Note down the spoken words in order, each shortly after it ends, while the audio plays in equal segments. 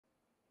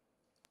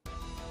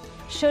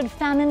Should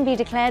famine be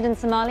declared in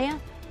Somalia?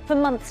 For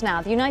months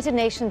now, the United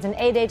Nations and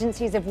aid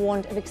agencies have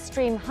warned of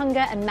extreme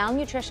hunger and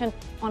malnutrition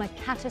on a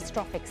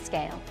catastrophic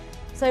scale.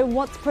 So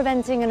what's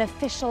preventing an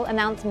official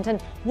announcement,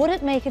 and would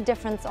it make a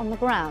difference on the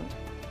ground?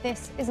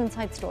 This is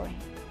Inside Story.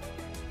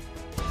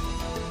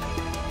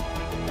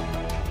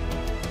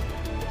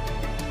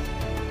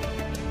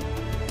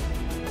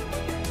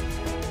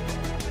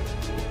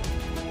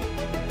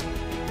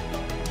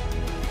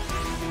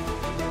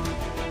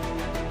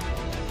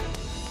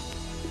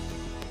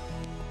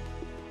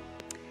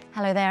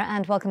 Hello there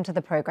and welcome to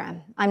the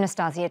programme. I'm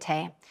Nastasya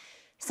Tay.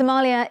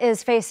 Somalia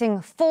is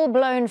facing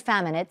full-blown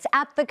famine. It's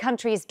at the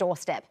country's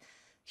doorstep.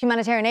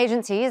 Humanitarian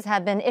agencies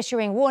have been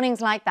issuing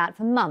warnings like that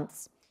for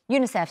months.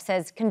 UNICEF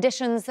says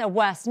conditions are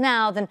worse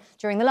now than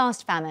during the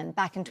last famine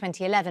back in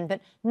 2011,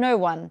 but no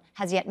one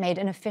has yet made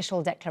an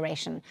official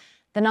declaration.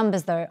 The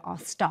numbers, though, are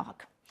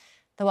stark.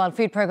 The World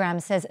Food Programme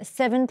says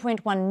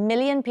 7.1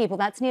 million people,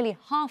 that's nearly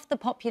half the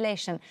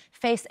population,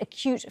 face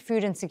acute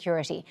food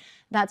insecurity.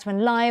 That's when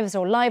lives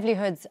or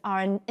livelihoods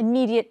are in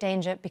immediate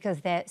danger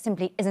because there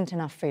simply isn't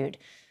enough food.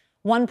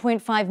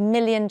 1.5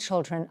 million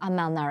children are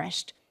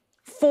malnourished.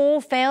 4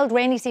 failed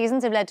rainy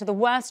seasons have led to the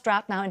worst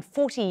drought now in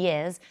 40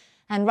 years.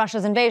 And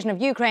Russia's invasion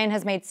of Ukraine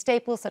has made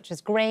staples such as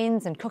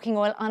grains and cooking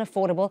oil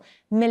unaffordable.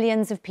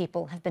 Millions of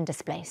people have been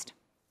displaced.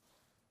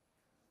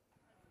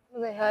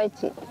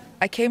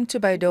 I came to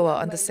Baidoa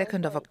on the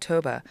 2nd of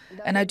October,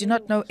 and I do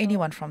not know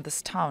anyone from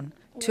this town.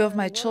 2 of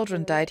my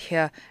children died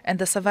here, and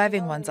the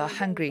surviving ones are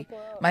hungry.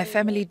 My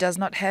family does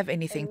not have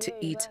anything to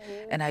eat,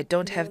 and I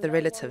don't have the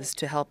relatives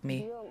to help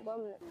me.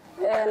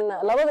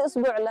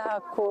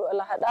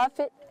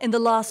 In the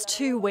last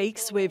 2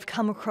 weeks, we've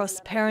come across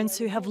parents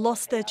who have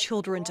lost their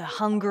children to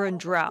hunger and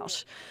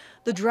drought.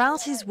 The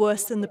drought is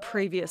worse than the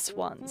previous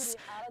ones.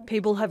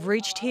 People have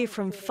reached here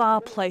from far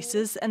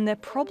places, and their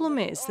problem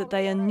is that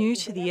they are new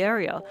to the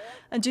area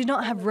and do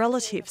not have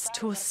relatives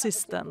to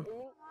assist them.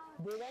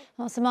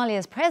 Well,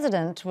 Somalia's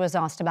president was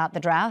asked about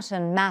the drought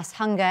and mass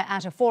hunger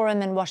at a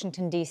forum in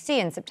Washington, D.C.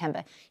 in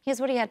September.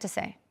 Here's what he had to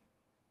say.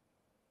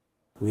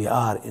 We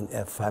are in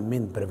a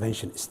famine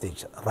prevention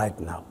stage right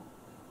now.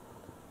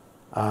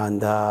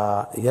 And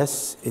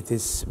yes, it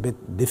is a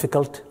bit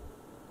difficult,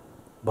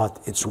 but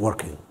it's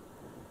working.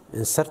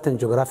 In certain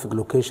geographic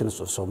locations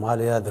of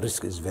Somalia, the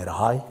risk is very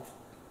high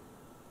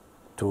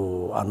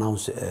to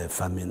announce a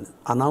famine.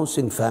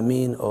 Announcing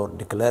famine or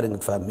declaring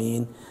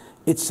famine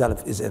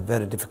itself is a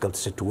very difficult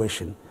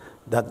situation.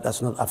 That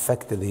does not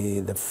affect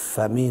the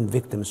famine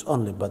victims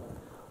only, but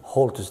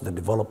halts the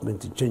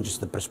development, it changes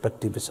the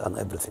perspectives and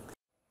everything.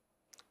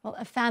 Well,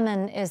 a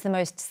famine is the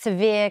most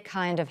severe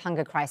kind of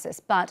hunger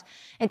crisis, but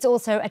it's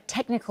also a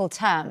technical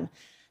term.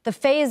 The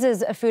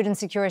phases of food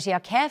insecurity are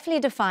carefully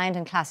defined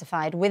and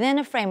classified within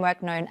a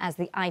framework known as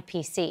the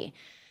IPC.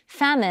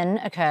 Famine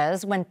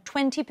occurs when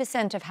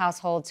 20% of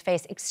households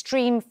face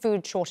extreme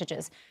food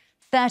shortages,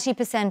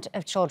 30%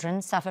 of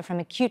children suffer from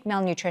acute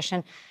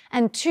malnutrition,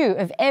 and 2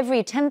 of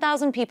every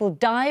 10,000 people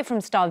die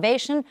from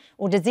starvation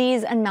or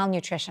disease and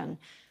malnutrition.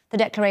 The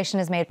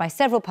declaration is made by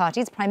several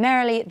parties,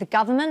 primarily the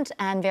government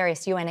and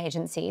various UN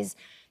agencies.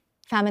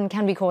 Famine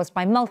can be caused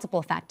by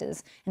multiple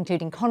factors,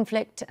 including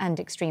conflict and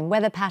extreme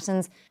weather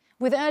patterns.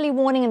 With early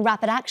warning and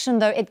rapid action,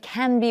 though, it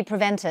can be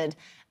prevented.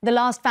 The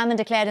last famine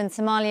declared in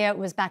Somalia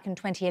was back in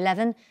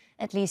 2011.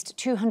 At least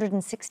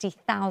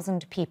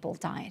 260,000 people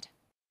died.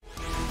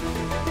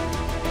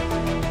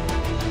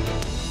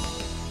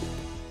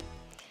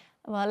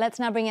 Well, let's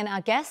now bring in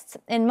our guests.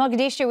 In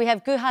Mogadishu, we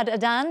have Guhad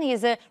Adan.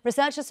 He's a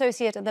research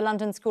associate at the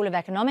London School of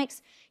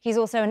Economics. He's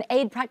also an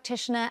aid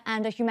practitioner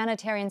and a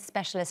humanitarian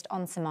specialist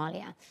on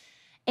Somalia.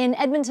 In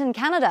Edmonton,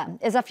 Canada,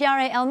 is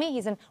Afyare Elmi.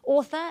 He's an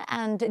author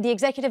and the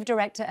executive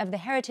director of the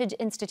Heritage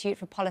Institute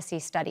for Policy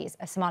Studies,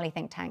 a Somali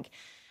think tank.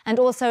 And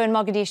also in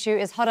Mogadishu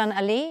is Hodan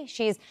Ali.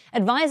 She's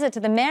advisor to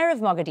the mayor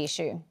of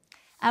Mogadishu.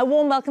 A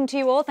warm welcome to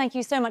you all. Thank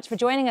you so much for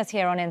joining us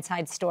here on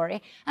Inside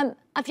Story.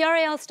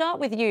 Afyare, I'll start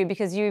with you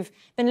because you've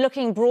been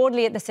looking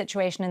broadly at the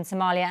situation in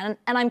Somalia,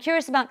 and I'm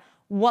curious about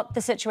what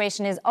the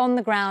situation is on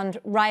the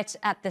ground right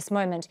at this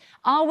moment.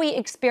 Are we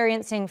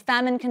experiencing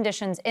famine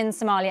conditions in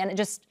Somalia and it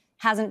just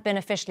hasn't been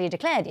officially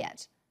declared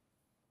yet?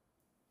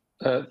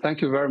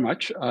 Thank you very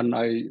much. And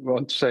I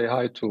want to say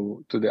hi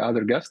to the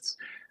other guests.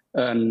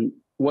 And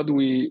what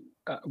we,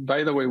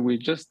 by the way, we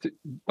just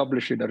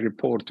published a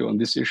report on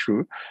this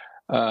issue.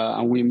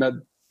 And we met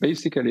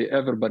basically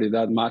everybody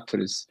that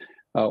matters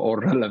or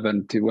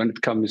relevant when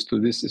it comes to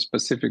this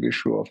specific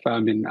issue of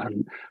famine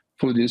and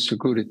food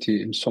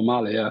insecurity in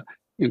Somalia,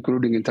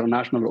 including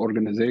international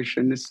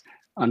organizations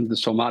and the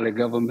Somali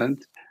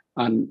government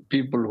and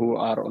people who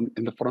are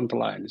in the front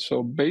line.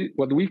 So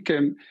what we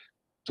came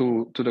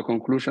to the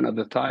conclusion at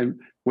the time,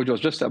 which was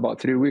just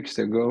about 3 weeks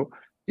ago,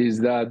 is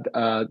that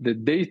the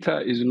data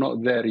is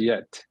not there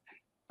yet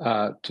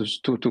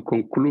to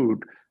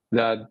conclude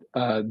that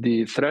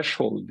the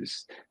threshold,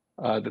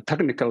 the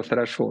technical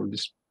threshold,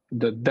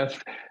 the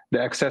death,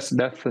 the excess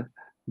death,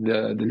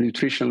 the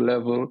nutrition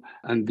level,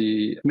 and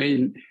the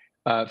main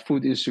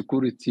food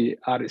insecurity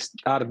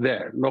are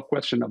there. No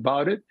question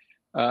about it.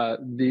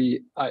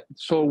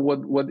 So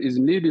what is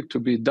needed to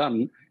be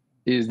done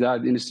is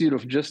that instead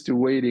of just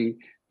waiting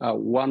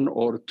one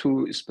or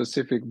two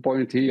specific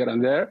points here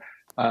and there,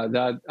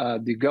 that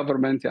the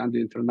government and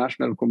the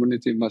international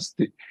community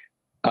must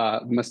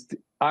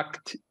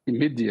act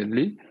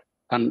immediately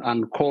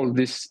and call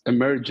this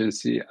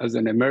emergency as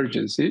an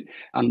emergency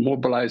and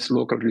mobilize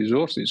local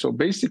resources. So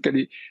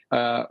basically,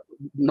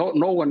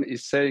 no one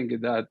is saying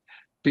that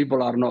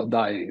people are not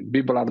dying.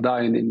 People are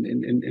dying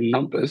in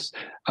numbers.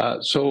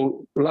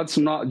 So let's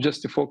not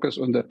just focus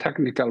on the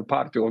technical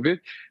part of it,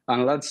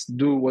 and let's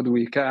do what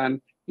we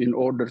can in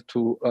order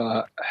to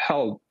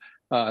help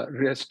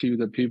rescue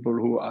the people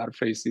who are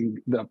facing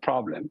the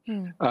problem.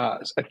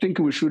 I think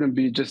we shouldn't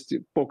be just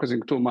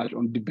focusing too much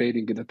on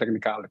debating the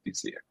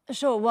technicalities here.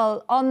 Sure.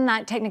 Well, on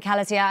that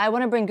technicality, I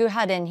want to bring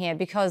Guhad in here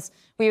because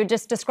we were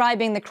just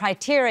describing the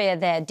criteria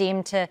there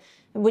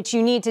which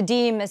you need to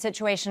deem a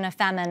situation of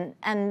famine.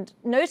 And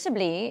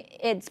notably,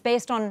 it's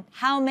based on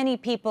how many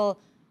people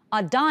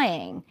are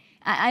dying.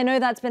 I know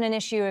that's been an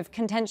issue of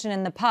contention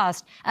in the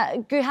past.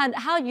 Guhad,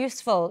 how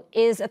useful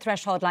is a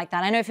threshold like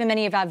that? I know for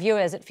many of our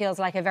viewers, it feels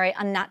like a very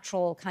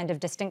unnatural kind of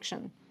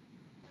distinction.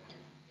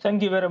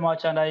 Thank you very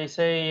much. And I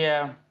say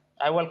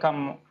I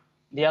welcome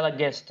the other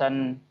guest.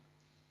 And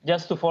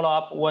just to follow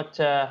up what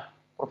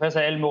Professor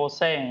Elmi was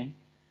saying,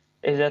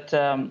 is that,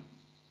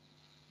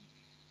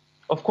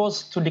 of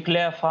course, to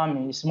declare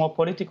famine is more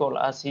political,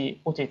 as he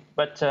put it.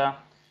 But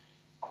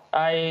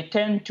I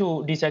tend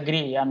to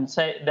disagree and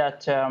say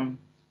that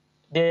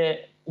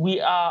we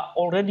are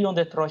already on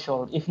the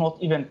threshold, if not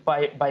even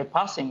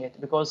bypassing it,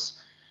 because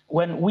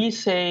when we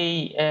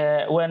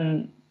say,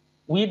 when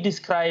we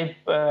describe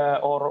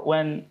or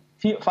when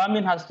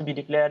famine has to be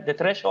declared, the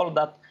threshold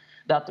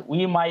that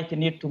we might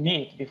need to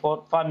meet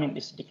before famine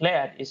is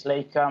declared is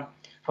like,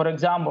 for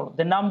example,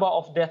 the number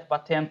of deaths per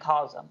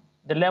 10,000,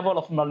 the level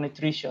of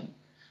malnutrition,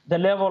 the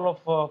level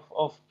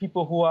of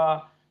people who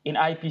are in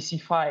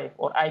IPC 5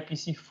 or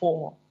IPC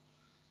 4.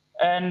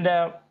 And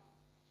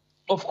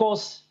of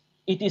course,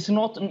 it is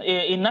not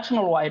in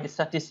national-wide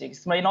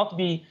statistics may not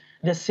be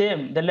the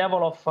same. The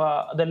level of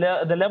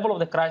the level of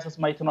the crisis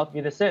might not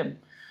be the same,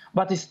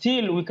 but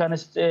still we can.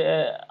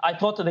 I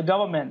thought the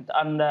government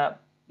and the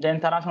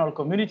international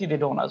community, the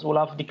donors, will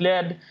have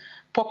declared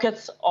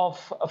pockets of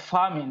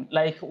famine,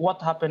 like what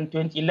happened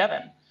in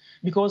 2011,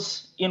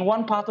 because in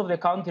one part of the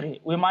country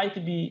we might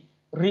be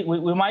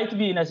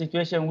in a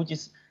situation which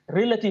is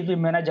relatively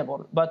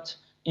manageable, but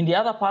in the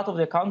other part of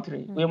the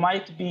country we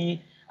might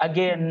be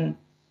again.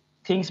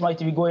 Things might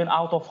be going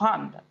out of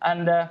hand.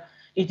 And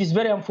it is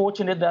very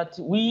unfortunate that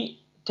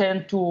we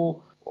tend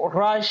to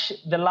rush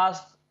the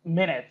last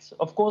minute.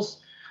 Of course,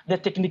 the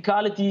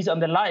technicalities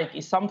and the like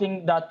is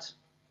something that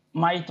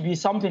might be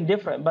something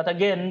different. But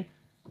again,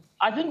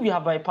 I think we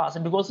have bypassed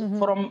it because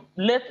from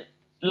late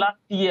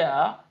last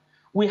year,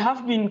 we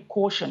have been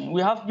cautioning,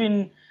 we have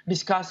been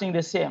discussing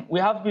the same. We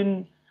have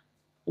been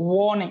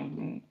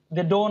warning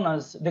the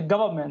donors, the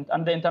government,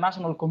 and the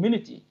international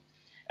community.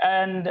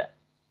 And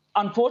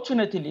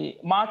unfortunately,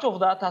 much of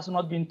that has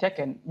not been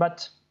taken,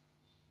 but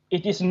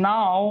it is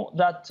now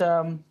that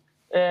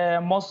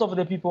most of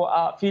the people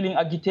are feeling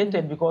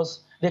agitated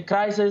because the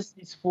crisis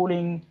is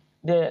pulling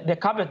the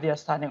carpet they are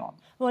standing on.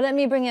 Well, let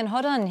me bring in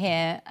Hodan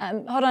here.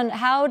 Hodan,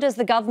 how does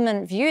the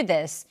government view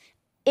this?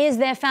 Is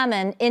there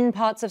famine in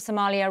parts of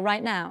Somalia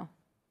right now?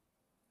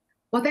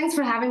 Well, thanks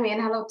for having me,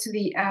 and hello to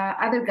the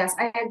other guests.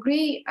 I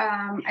agree.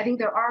 I think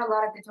there are a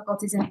lot of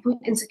difficulties in food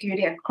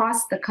insecurity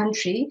across the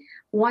country.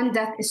 One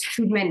death is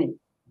too many.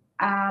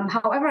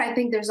 However, I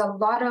think there's a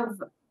lot of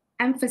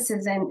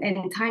emphasis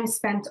and time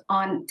spent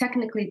on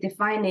technically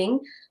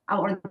defining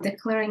or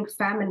declaring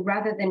famine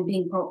rather than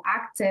being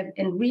proactive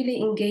and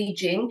really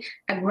engaging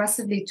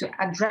aggressively to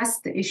address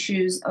the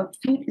issues of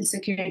food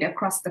insecurity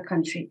across the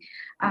country.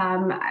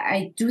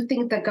 I do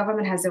think the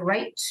government has a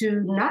right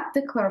to not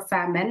declare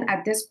famine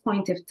at this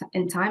point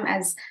in time.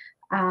 As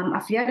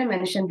Afyare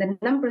mentioned, the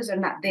numbers are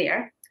not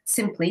there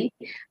simply,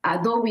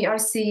 though we are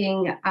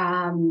seeing,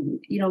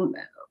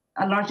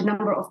 a large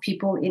number of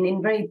people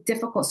in very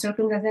difficult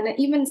circumstances, and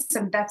even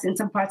some deaths in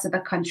some parts of the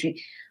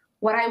country.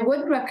 What I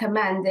would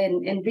recommend,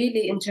 and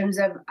really in terms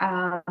of,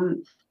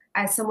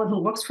 as someone who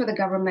works for the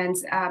government,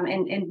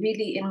 and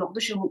really in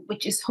Mogadishu,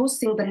 which is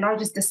hosting the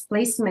largest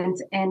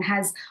displacement and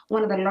has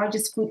one of the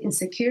largest food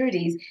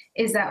insecurities,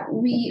 is that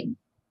we,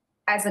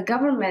 as a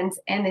government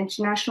and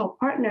international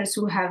partners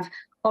who have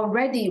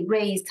already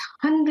raised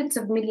hundreds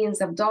of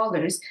millions of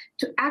dollars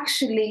to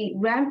actually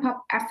ramp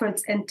up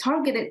efforts and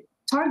target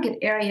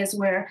areas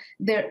where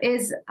there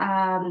is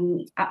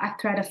a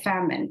threat of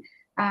famine.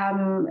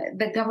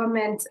 The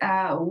government,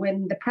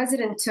 when the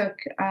president took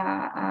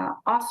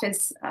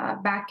office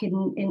back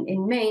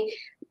in May,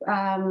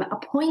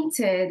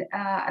 appointed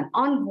an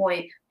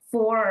envoy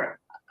for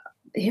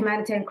the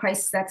humanitarian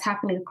crisis that's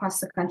happening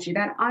across the country.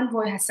 That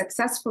envoy has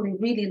successfully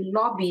really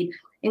lobbied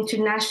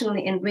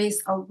internationally and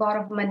raised a lot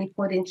of money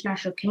for the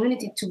international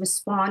community to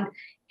respond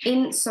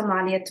in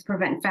Somalia to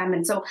prevent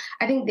famine. So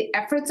I think the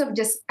efforts of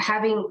just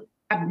having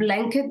a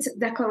blanket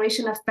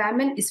declaration of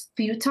famine is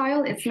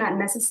futile. It's not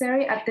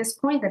necessary at this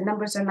point. The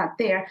numbers are not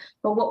there.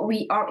 But what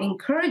we are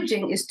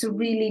encouraging is to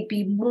really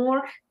be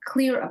more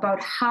clear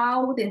about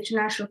how the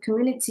international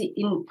community,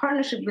 in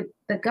partnership with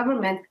the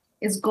government,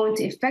 is going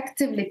to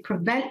effectively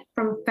prevent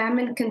from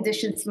famine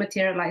conditions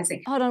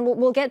materializing. Hold on,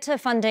 we'll get to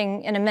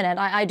funding in a minute.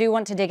 I do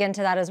want to dig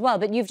into that as well.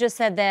 But you've just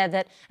said there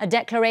that a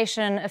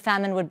declaration of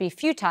famine would be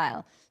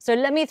futile. So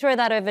let me throw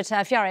that over to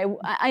Afyare.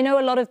 I know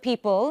a lot of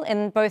people,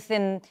 both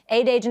in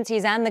aid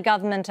agencies and the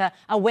government,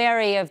 are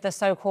wary of the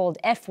so-called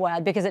F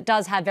word because it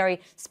does have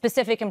very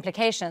specific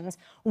implications.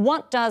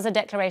 What does a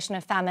declaration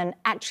of famine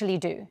actually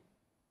do?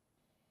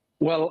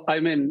 Well,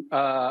 I mean,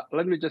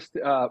 let me just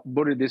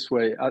put it this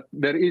way.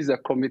 There is a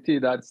committee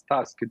that's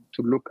tasked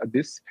to look at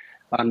this,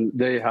 and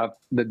they have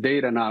the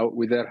data now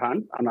with their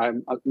hand. And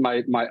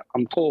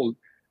I'm told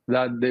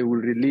that they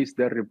will release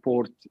their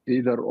report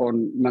either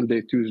on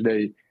Monday,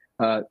 Tuesday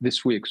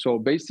this week. So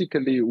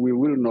basically, we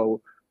will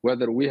know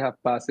whether we have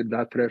passed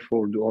that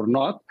threshold or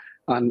not,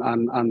 and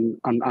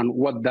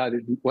what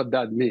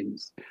that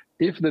means.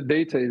 If the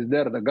data is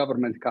there, the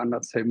government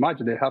cannot say much.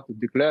 They have to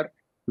declare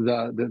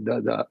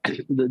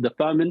the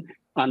famine,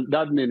 and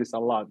that means a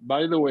lot.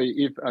 By the way,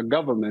 if a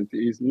government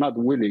is not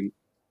willing,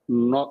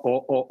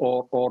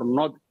 or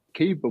not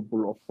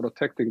capable of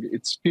protecting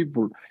its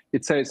people,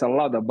 it says a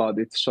lot about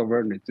its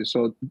sovereignty.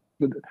 So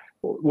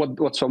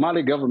what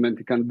Somali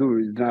government can do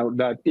is now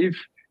that if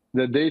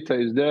the data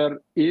is there,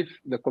 if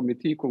the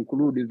committee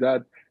concluded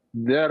that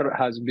there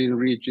has been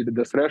reached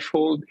the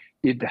threshold,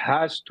 it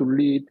has to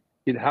lead,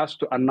 it has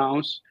to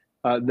announce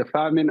the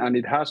famine, and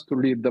it has to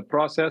lead the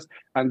process.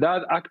 And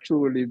that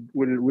actually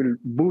will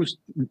boost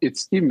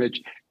its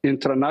image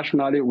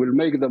internationally, will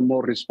make them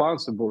more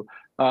responsible,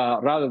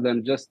 rather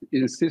than just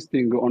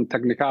insisting on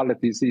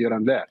technicalities here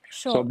and there.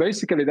 Sure. So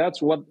basically,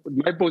 that's what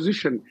my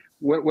position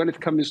when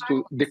it comes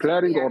to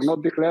declaring or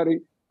not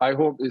declaring. I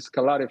hope is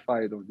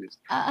clarified on this.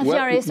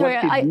 Afyare, sorry,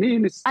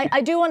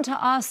 I do want to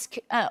ask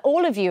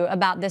all of you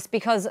about this,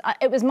 because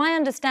it was my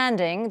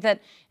understanding that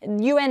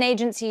UN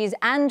agencies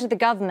and the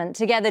government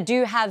together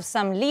do have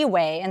some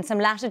leeway and some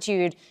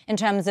latitude in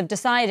terms of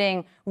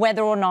deciding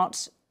whether or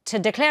not to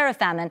declare a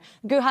famine.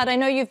 Guhad, I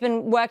know you've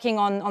been working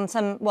on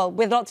some, well,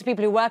 with lots of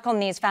people who work on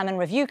these famine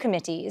review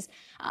committees.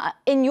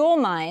 In your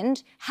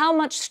mind, how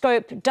much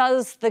scope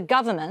does the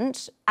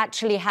government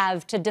actually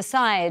have to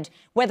decide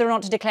whether or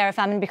not to declare a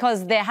famine?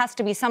 Because there has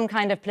to be some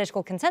kind of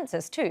political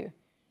consensus too.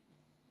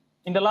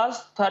 In the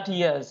last 30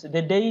 years,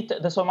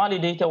 the Somali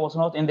data was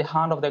not in the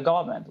hand of the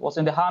government, was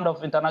in the hand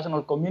of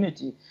international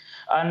community.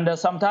 And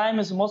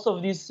sometimes most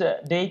of this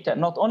data,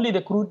 not only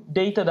the crude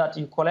data that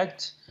you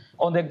collect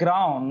on the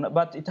ground,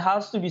 but it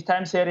has to be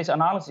time series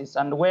analysis,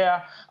 and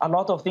where a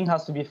lot of things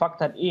has to be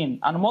factored in.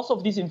 And most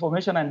of this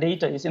information and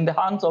data is in the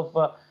hands of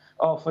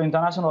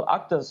international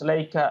actors,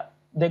 like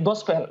the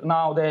gospel.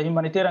 Now the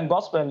humanitarian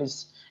gospel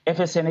is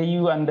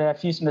FSNAU and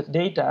FuseNet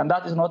data, and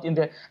that is not in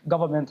the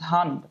government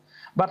hand.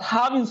 But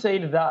having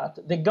said that,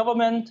 the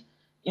government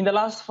in the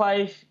last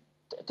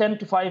 10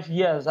 to 5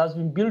 years has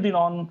been building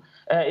on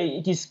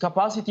its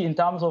capacity in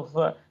terms of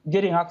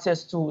getting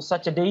access to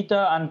such a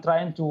data and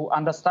trying to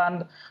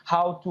understand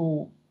how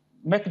to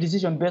make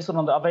decisions based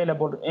on the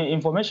available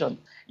information.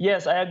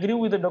 Yes, I agree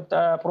with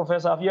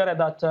Professor Afyare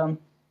that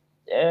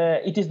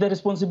it is the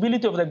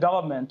responsibility of the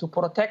government to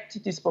protect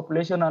its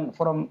population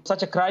from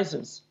such a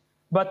crisis.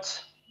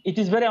 But it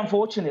is very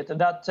unfortunate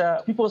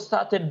that people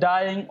started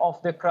dying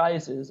of the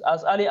crisis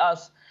as early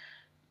as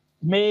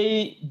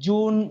May,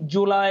 June,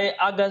 July,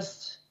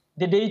 August.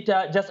 The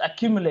data just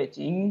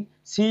accumulating,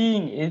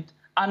 seeing it,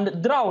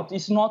 and drought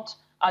is not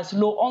a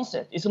slow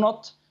onset. It's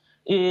not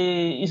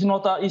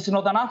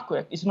an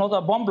earthquake. It's not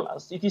a bomb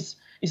blast.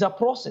 It's a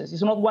process.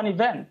 It's not one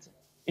event.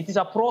 It is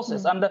a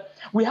process, and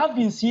we have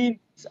been seeing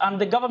this, and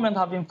the government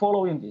have been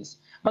following this.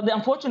 But the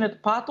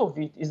unfortunate part of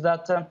it is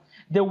that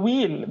the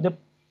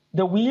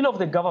will of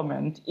the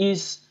government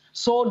is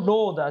so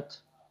low that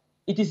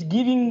it is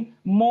giving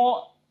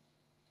more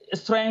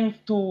strength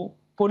to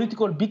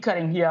political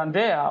bickering here and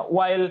there,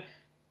 while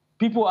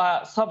people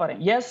are suffering.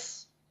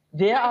 Yes,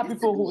 there are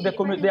people there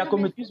are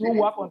committees who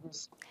work on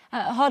this.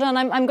 Hodan,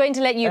 I'm going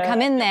to let you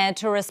come in there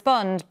to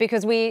respond,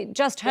 because we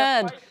just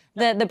heard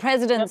the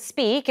president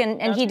speak,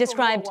 and he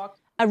described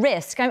a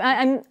risk.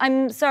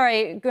 I'm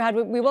sorry,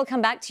 Guhad, we will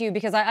come back to you,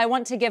 because I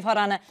want to give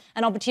Hodan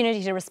an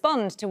opportunity to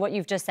respond to what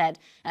you've just said.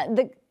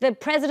 The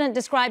president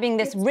describing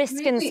this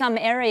risk in some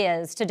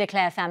areas to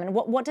declare famine,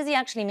 what does he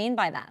actually mean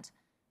by that?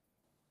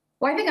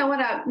 Well, I think I want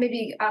to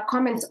maybe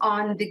comment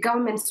on the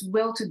government's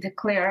will to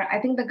declare. I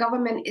think the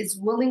government is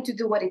willing to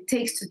do what it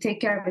takes to take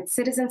care of its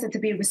citizens and to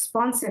be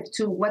responsive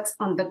to what's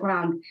on the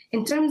ground.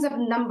 In terms of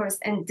numbers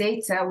and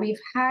data,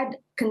 we've had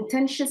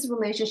contentious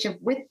relationship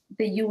with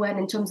the UN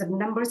in terms of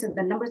numbers and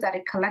the numbers that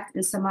it collects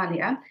in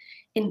Somalia.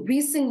 in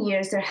recent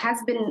years, there has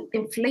been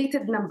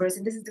inflated numbers,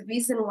 and this is the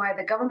reason why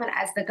the government,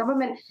 as the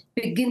government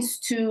begins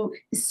to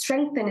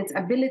strengthen its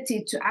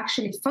ability to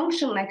actually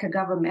function like a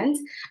government,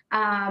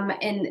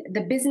 and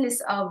the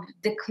business of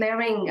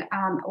declaring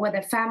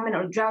whether famine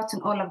or drought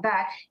and all of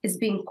that is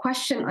being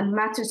questioned on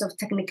matters of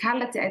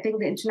technicality. I think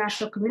the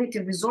international community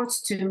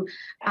resorts to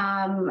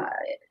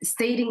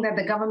stating that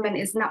the government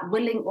is not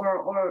willing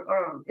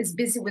or is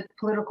busy with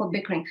political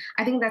bickering.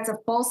 I think that's a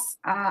false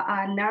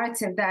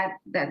narrative that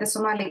the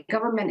Somali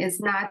government is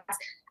not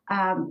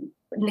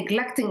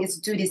neglecting its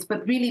duties,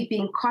 but really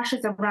being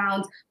cautious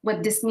around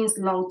what this means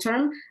long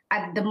term.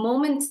 At the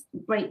moment,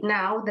 right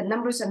now, the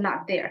numbers are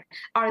not there.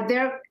 Are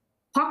there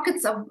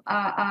pockets of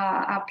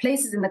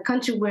places in the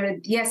country where,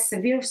 yes,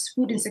 severe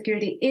food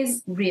insecurity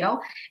is real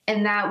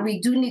and that we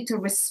do need to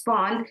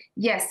respond?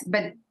 Yes,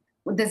 but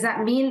does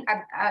that mean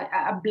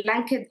a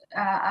blanket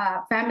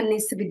famine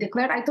needs to be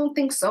declared? I don't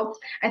think so.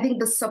 I think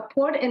the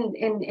support in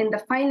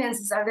the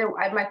finances are there.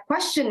 My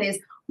question is,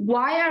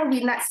 why are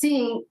we not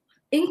seeing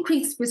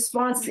increased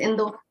responses in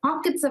those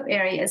pockets of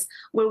areas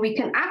where we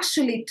can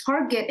actually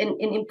target and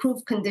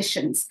improve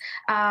conditions?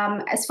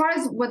 As far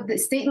as what the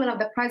statement of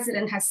the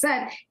president has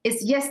said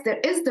is, yes, there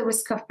is the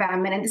risk of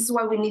famine, and this is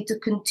why we need to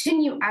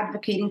continue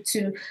advocating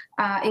to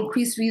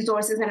increase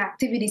resources and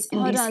activities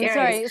in these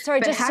areas.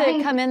 Sorry, just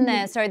to come in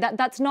there. Sorry,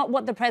 that's not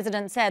what the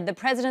president said. The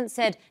president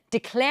said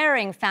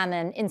declaring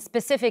famine in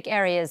specific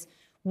areas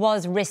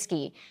was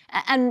risky.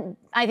 And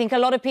I think a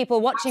lot of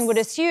people watching would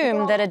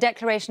assume that a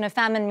declaration of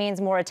famine means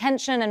more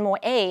attention and more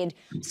aid.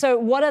 So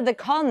what are the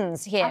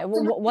cons here?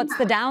 What's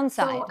the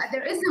downside? So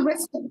there is a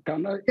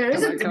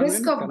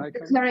risk, of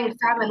declaring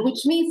famine,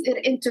 which means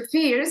it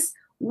interferes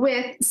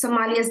with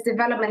Somalia's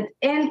development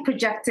and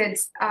projected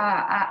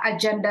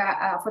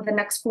agenda for the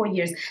next 4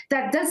 years.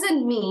 That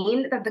doesn't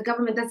mean that the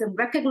government doesn't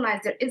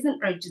recognize there is an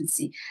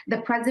urgency. The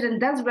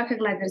president does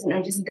recognize there's an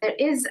urgency. There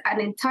is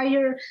an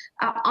entire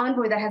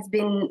envoy that has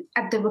been,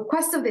 at the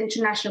request of the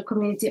international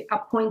community,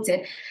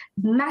 appointed.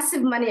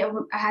 Massive money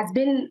has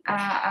been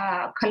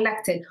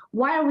collected.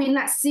 Why are we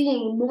not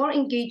seeing more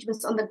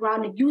engagements on the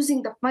ground and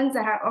using the funds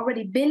that have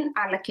already been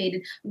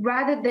allocated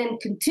rather than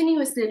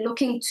continuously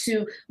looking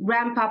to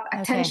ramp up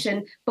attention,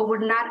 but we're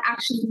not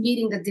actually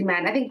meeting the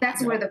demand? I think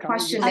that's where the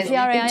question is.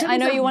 Afyare, I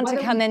know you want to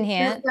come in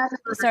here.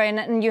 Sorry,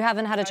 and you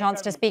haven't had a chance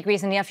to speak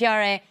recently.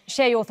 Afyare,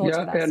 share your thoughts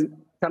with us. And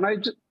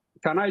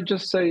can I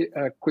just say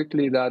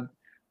quickly that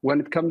when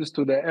it comes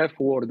to the F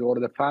word or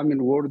the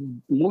famine word,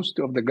 most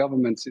of the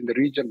governments in the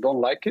region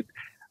don't like it.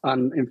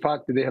 And in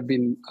fact, they have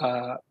been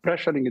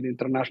pressuring the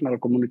international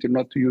community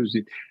not to use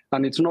it.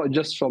 And it's not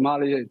just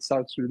Somalia, it's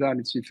South Sudan,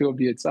 it's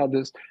Ethiopia, it's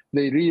others.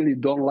 They really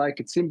don't like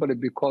it simply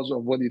because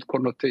of what it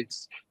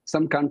connotates.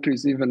 Some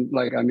countries even,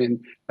 like, I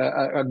mean,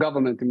 a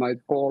government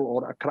might fall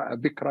or a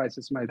big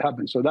crisis might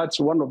happen. So that's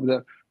one of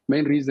the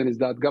main reasons is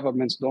that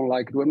governments don't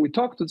like it. When we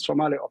talk to the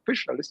Somali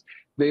officials,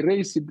 they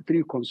raised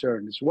three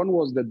concerns. One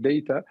was the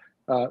data.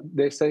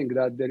 They're saying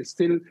that there is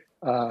still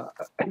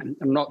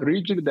not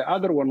reaching. The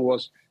other one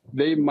was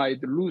they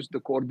might lose the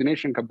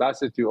coordination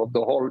capacity of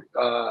the whole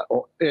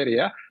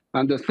area.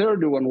 And the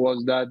third one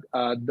was that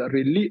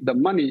the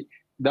money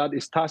that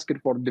is tasked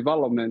for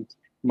development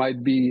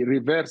might be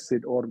reversed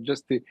or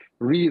just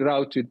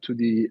rerouted to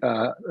the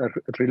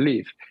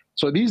relief.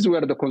 So these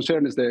were the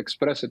concerns they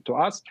expressed to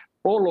us.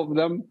 All of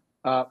them,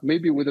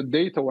 maybe with the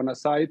data on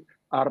aside,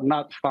 are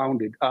not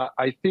founded.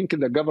 I think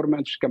the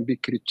government can be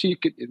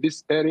critiqued in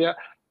this area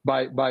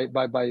by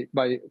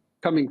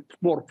coming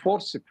more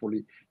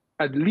forcefully.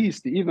 At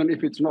least, even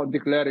if it's not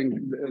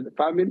declaring the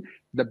famine,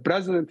 the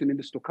president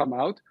needs to come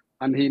out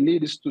and he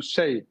needs to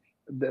say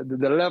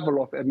the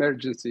level of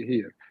emergency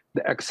here.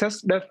 The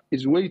excess death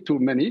is way too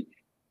many.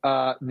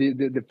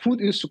 The food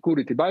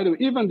insecurity, by the way,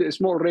 even the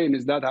small rain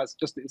that has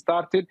just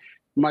started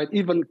might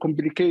even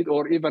complicate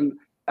or even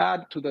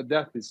add to the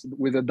deaths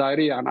with the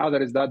diarrhea and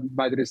others that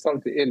might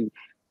result in.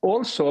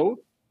 Also,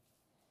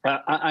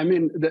 I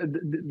mean,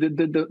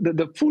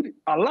 the food,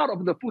 a lot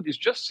of the food is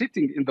just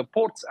sitting in the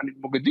ports and in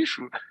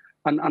Mogadishu.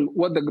 And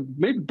what the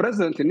main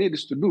president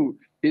needs to do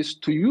is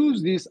to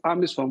use these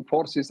AMISOM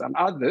forces and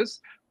others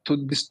to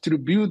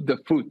distribute the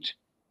food.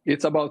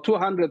 It's about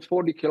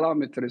 240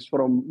 kilometers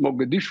from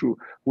Mogadishu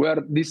where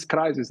these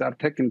crises are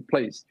taking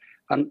place.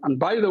 And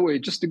by the way,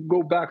 just to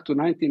go back to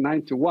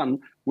 1991,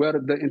 where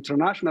the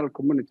international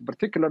community,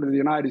 particularly the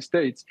United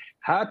States,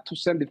 had to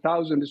send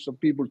thousands of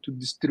people to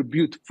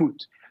distribute food.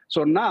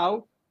 So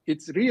now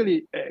it's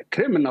really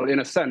criminal in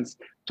a sense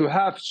to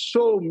have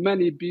so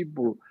many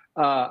people,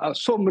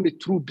 so many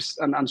troops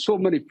and so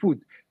many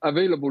food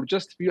available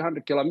just a few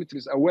hundred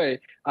kilometers away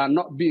and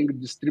not being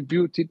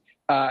distributed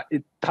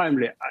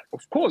timely.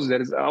 Of course,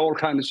 there is all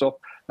kinds of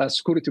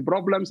security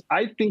problems.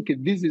 I think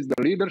this is the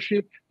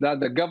leadership that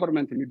the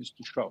government needs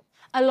to show.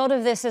 A lot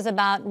of this is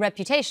about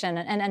reputation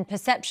and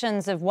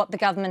perceptions of what the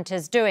government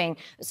is doing.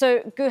 So,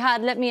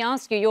 Guhad, let me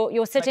ask you,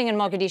 you're sitting in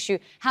Mogadishu.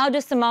 How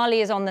do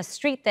Somalis on the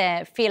street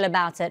there feel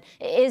about it?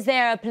 Is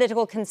there a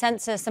political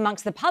consensus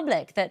amongst the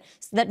public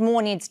that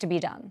more needs to be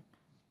done?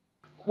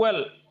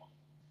 Well,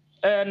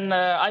 And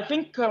I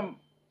think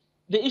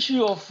the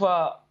issue of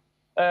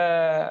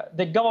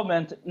the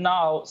government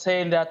now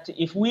saying that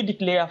if we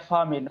declare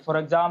famine, for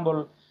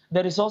example,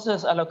 the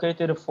resources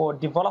allocated for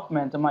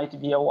development might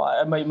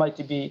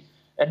be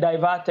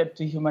diverted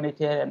to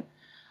humanitarian.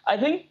 I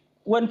think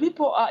when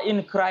people are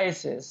in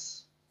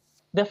crisis,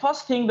 the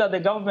first thing that the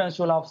government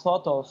should have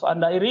thought of,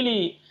 and I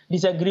really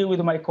disagree with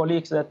my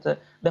colleagues that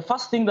the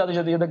first thing that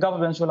the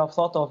government should have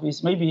thought of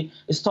is maybe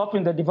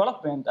stopping the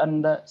development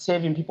and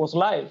saving people's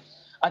lives.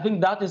 I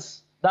think that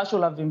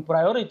should have been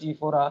priority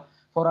for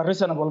a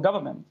reasonable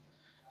government.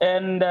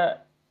 And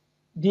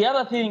the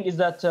other thing is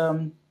that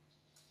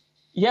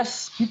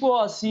yes, people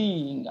are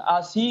seeing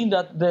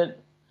that the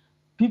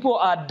people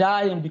are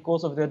dying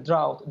because of the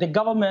drought. The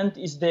government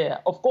is there.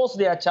 Of course,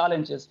 there are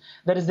challenges.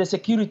 There is the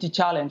security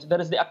challenge.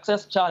 There is the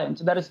access challenge.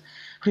 There is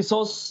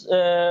resource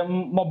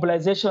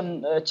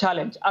mobilization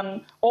challenge.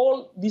 And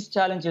all these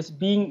challenges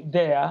being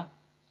there,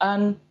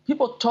 and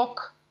people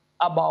talk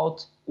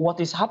about what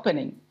is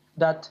happening,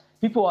 that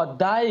people are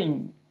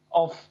dying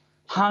of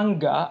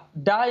hunger,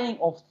 dying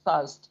of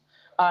thirst.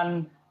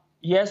 And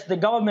yes, the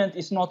government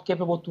is not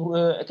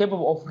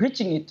capable of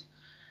reaching it.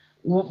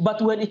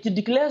 But when it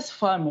declares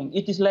famine,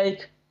 it is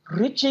like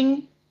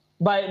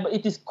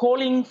it is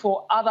calling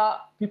for other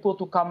people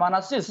to come and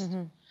assist.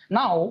 Mm-hmm.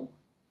 Now,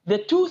 the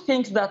two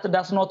things that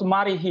does not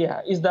marry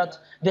here is that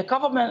the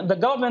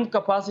government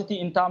capacity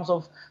in terms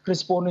of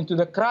responding to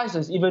the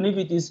crisis, even if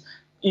it is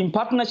in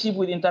partnership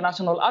with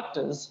international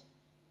actors,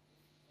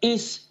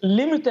 is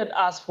limited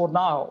as for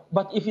now.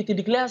 But if it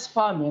declares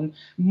famine,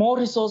 more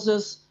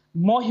resources,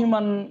 more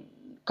human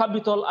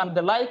capital and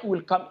the like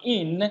will come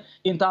in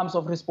terms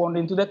of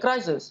responding to the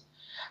crisis.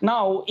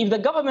 Now, if the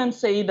government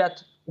say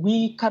that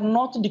we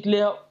cannot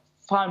declare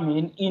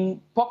famine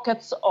in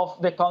pockets of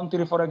the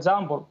country, for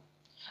example,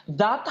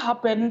 that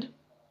happened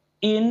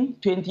in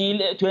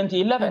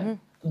 2011.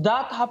 Mm-hmm.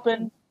 That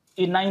happened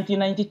in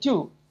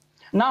 1992.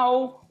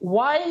 Now,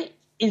 why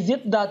is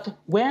it that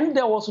when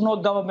there was no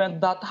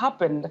government that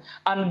happened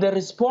and the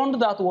response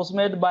that was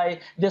made by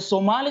the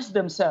Somalis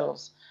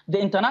themselves, the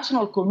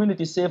international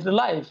community saved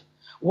life?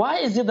 Why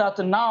is it that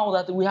now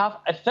that we have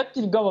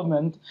effective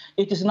government,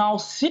 it is now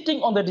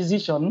sitting on the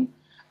decision?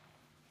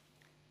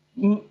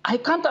 I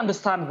can't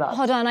understand that.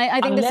 Hodan,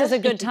 I think this is a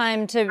good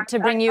time to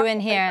bring you in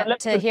here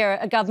to hear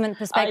a government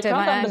perspective.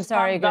 I'm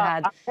sorry,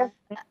 Guhad.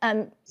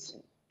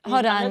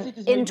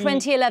 Hodan, in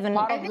 2011,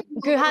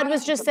 Guhad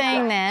was just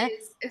saying there,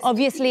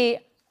 obviously,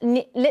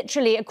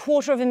 literally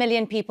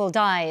 250,000 people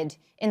died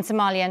in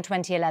Somalia in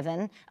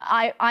 2011.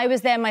 I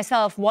was there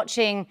myself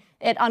watching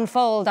it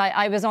unfold.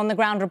 I was on the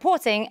ground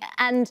reporting,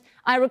 and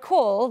I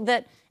recall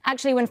that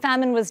actually when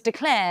famine was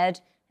declared,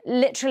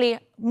 literally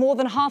more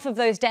than half of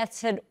those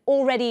deaths had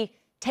already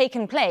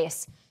taken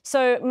place.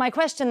 So my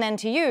question then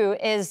to you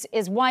is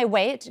why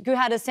wait?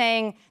 Guhad is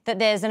saying that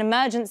there's an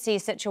emergency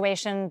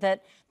situation,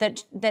 that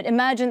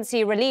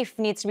emergency relief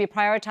needs to be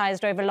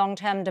prioritized over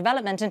long-term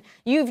development. And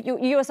you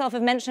yourself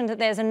have mentioned that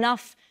there's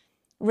enough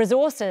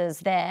resources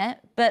there,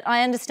 but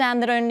I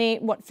understand that only,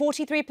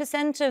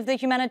 43% of the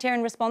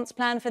humanitarian response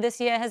plan for this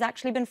year has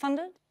actually been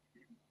funded?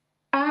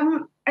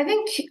 I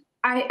think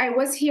I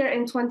was here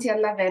in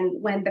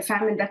 2011 when the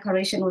famine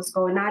declaration was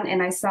going on,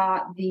 and I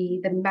saw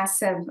the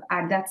massive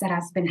deaths that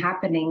has been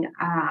happening.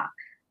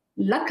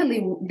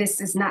 Luckily,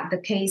 this is not the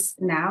case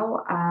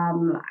now.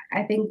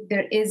 I think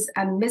there is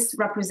a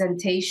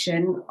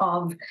misrepresentation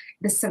of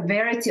the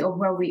severity of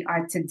where we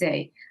are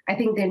today. I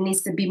think there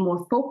needs to be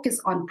more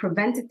focus on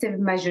preventative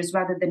measures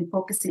rather than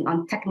focusing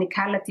on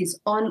technicalities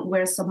on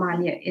where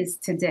Somalia is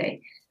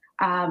today.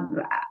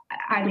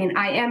 I mean,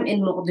 I am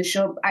in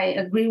Mogadishu. I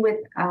agree with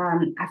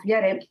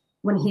Afyare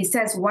when he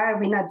says, why are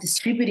we not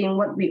distributing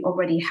what we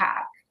already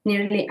have?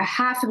 Nearly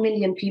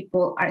 500,000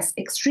 people are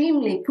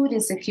extremely food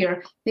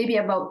insecure, maybe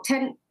about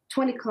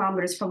 20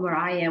 kilometers from where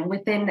I am,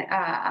 within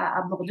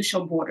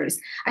Mogadishu borders.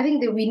 I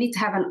think that we need to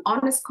have an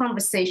honest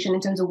conversation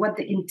in terms of what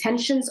the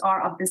intentions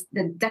are of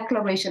the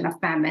declaration of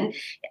famine.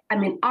 I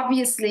mean,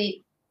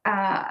 obviously,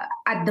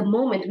 at the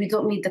moment, we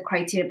don't meet the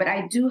criteria, but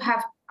I do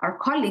have our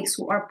colleagues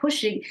who are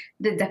pushing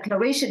the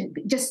declaration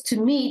just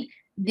to meet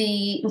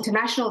the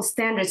international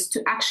standards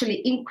to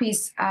actually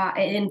increase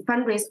and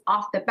fundraise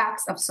off the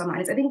backs of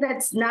Somalis. I think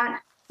that's not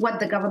what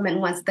the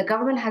government wants. The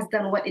government has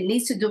done what it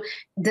needs to do.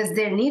 Does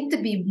there need to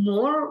be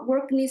more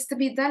work needs to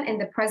be done? And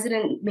the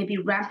president maybe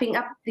ramping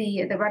up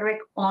the rhetoric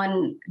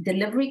on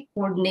delivery,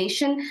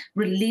 coordination,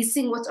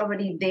 releasing what's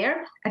already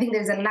there. I think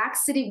there's a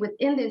laxity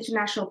within the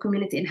international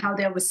community in how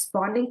they're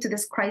responding to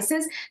this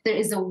crisis. There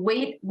is a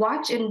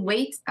watch and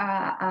wait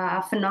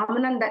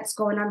phenomenon that's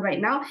going on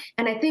right now.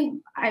 And I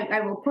think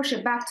I will push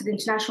it back to the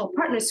international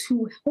partners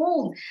who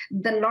hold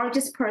the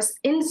largest purse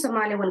in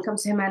Somalia when it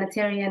comes to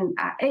humanitarian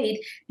aid,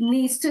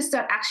 needs to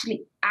start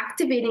actually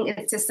activating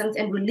its systems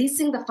and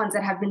releasing the funds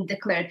that have been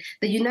declared.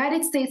 The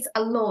United States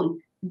alone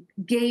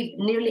gave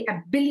nearly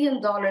 $1 billion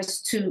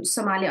to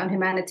Somalia on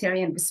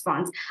humanitarian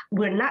response.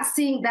 We're not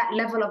seeing that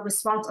level of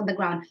response on the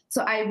ground.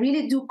 So I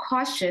really do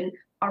caution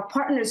our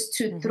partners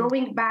to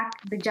throwing back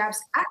the jabs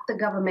at the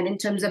government in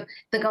terms of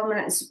the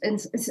government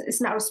is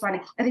not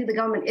responding. I think the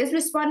government is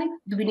responding.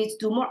 Do we need to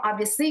do more?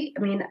 Obviously,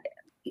 I mean,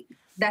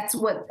 that's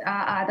what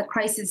the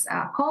crisis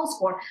calls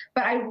for.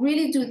 But I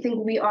really do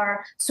think we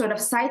are sort of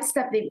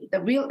sidestepping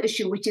the real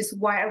issue, which is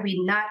why are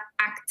we not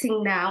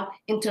acting now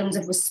in terms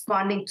of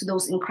responding to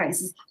those in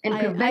crisis and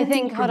preventing. I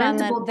think,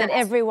 Hodan, that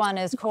everyone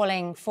is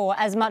calling for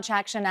as much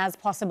action as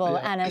possible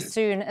and as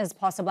soon as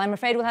possible. I'm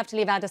afraid we'll have to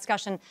leave our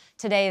discussion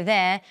today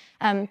there.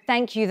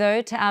 Thank you,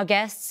 though, to our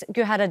guests,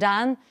 Guhad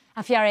Adan,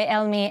 Afyare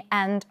Elmi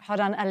and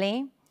Hodan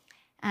Ali.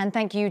 And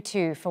thank you,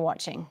 too, for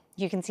watching.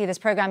 You can see this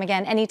program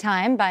again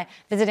anytime by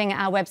visiting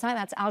our website.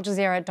 That's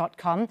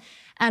aljazeera.com.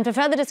 And for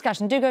further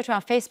discussion, do go to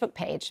our Facebook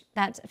page.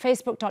 That's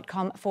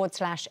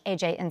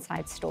facebook.com/AJ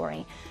Inside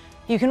Story.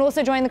 You can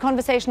also join the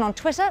conversation on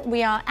Twitter.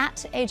 We are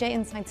at AJ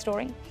Inside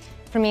Story.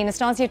 From me,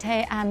 Nastasya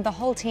Tay, and the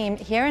whole team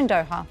here in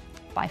Doha.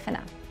 Bye for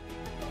now.